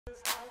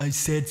I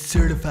said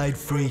certified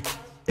freak,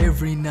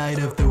 every night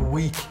of the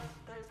week.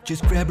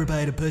 Just grab her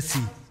by the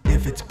pussy,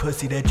 if it's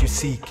pussy that you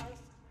seek.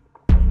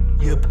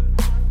 Yup,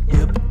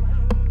 yup,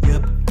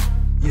 yup,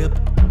 yup.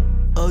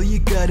 All you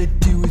gotta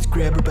do is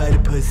grab her by the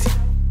pussy.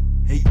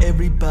 Hey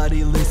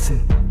everybody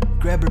listen,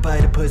 grab her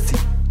by the pussy.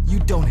 You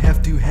don't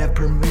have to have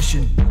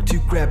permission to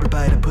grab her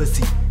by the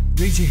pussy.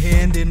 Raise your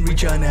hand and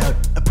reach on out,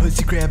 a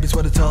pussy grab is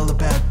what it's all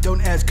about.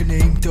 Don't ask her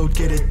name, don't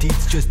get her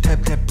deets, just tap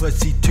that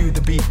pussy to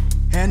the beat.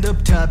 Hand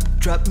up top,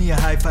 drop me a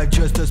high five,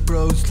 just us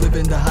bros,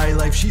 living the high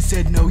life. She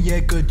said no, yeah,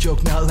 good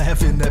joke, not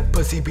laughing, that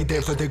pussy be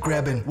there for the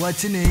grabbing.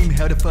 What's her name,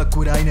 how the fuck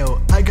would I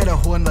know? I got a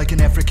horn like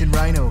an African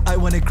rhino. I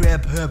wanna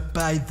grab her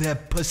by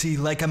that pussy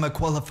like I'm a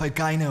qualified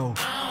gyno.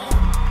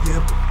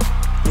 Yep,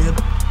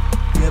 yep,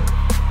 yep,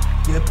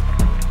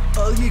 yep.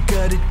 All you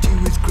gotta do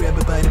is grab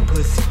her by the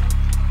pussy.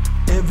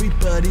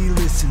 Everybody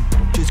listen,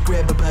 just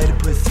grab her by the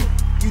pussy.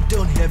 You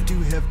don't have to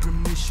have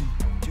permission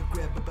to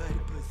grab her by the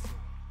pussy.